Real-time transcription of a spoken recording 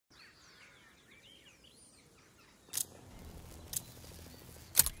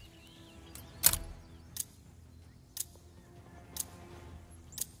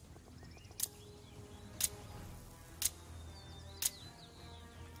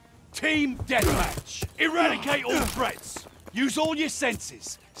Team Deathmatch. Eradicate all threats. Use all your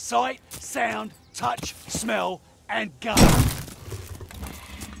senses. Sight, sound, touch, smell, and gun.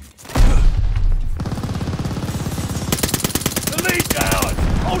 The lead's ours.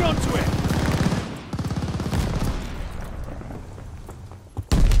 Hold on to it.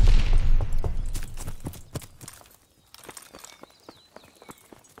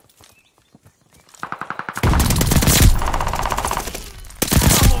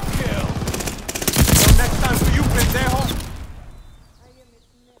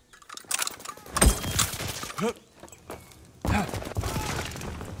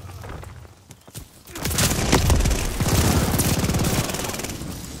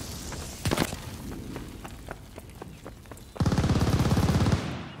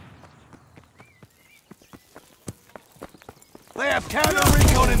 They have counter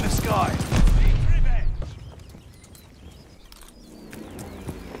recon in the sky.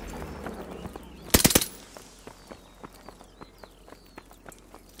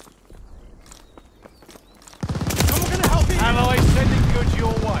 Someone gonna help me? Allies sending goods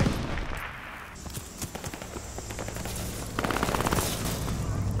your way.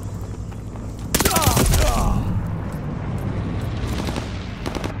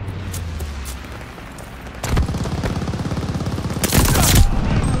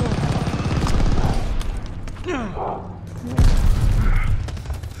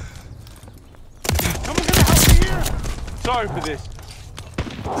 Sorry for this.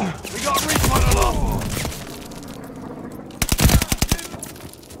 We got recon along.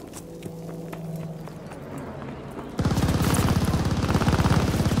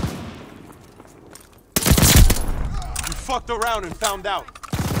 You fucked around and found out.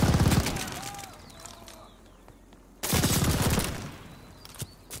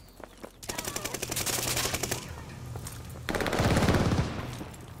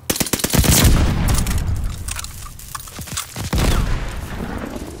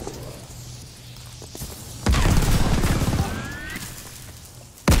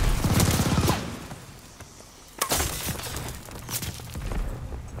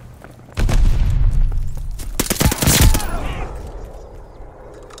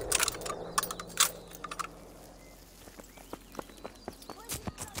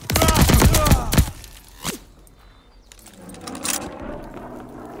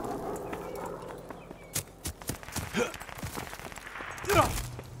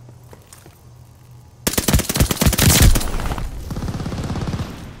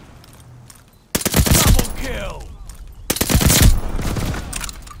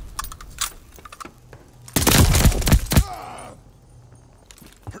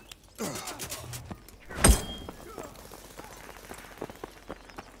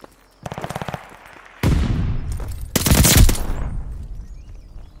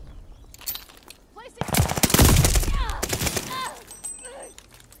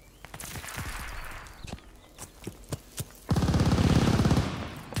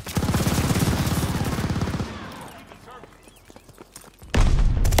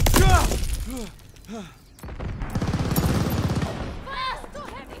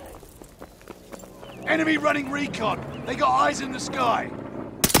 Enemy running recon. They got eyes in the sky.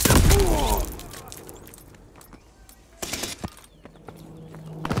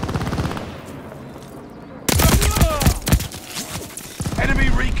 Enemy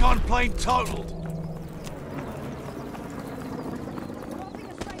recon plane totaled.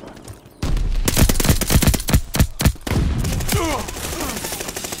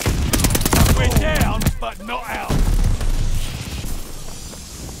 We're down, but not out.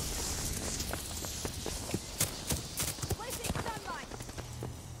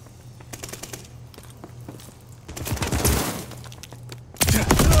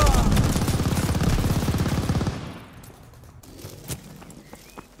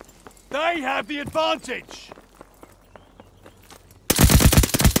 They have the advantage!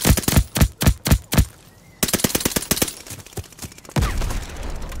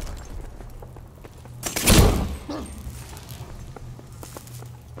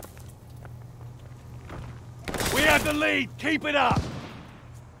 We have the lead! Keep it up!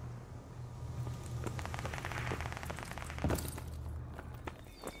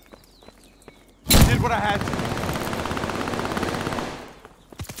 Did what I had to.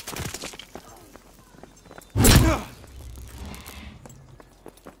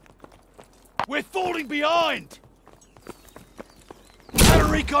 We're falling behind! Had a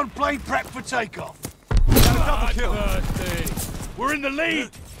recon plane prep for takeoff. Got a double kill. We're in the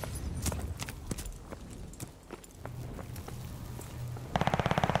lead!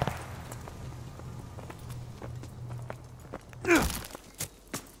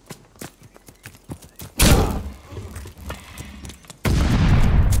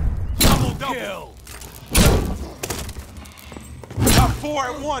 4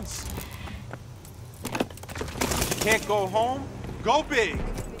 at once. You can't go home? Go big.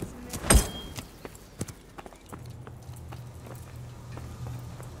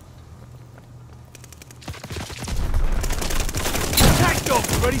 Attack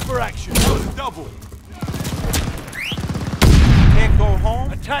dogs ready for action. That was a double. Can't go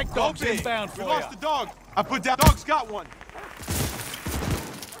home? Attack Go dogs big. inbound We for lost you. the dog. I put down. Dog's got one.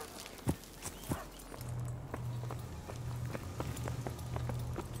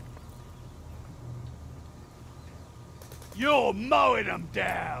 You're mowing them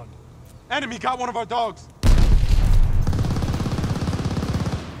down. Enemy got one of our dogs.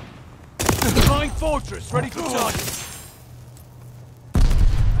 Flying fortress ready for target.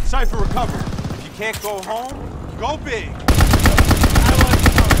 Cypher recovered. If you can't go home, go big.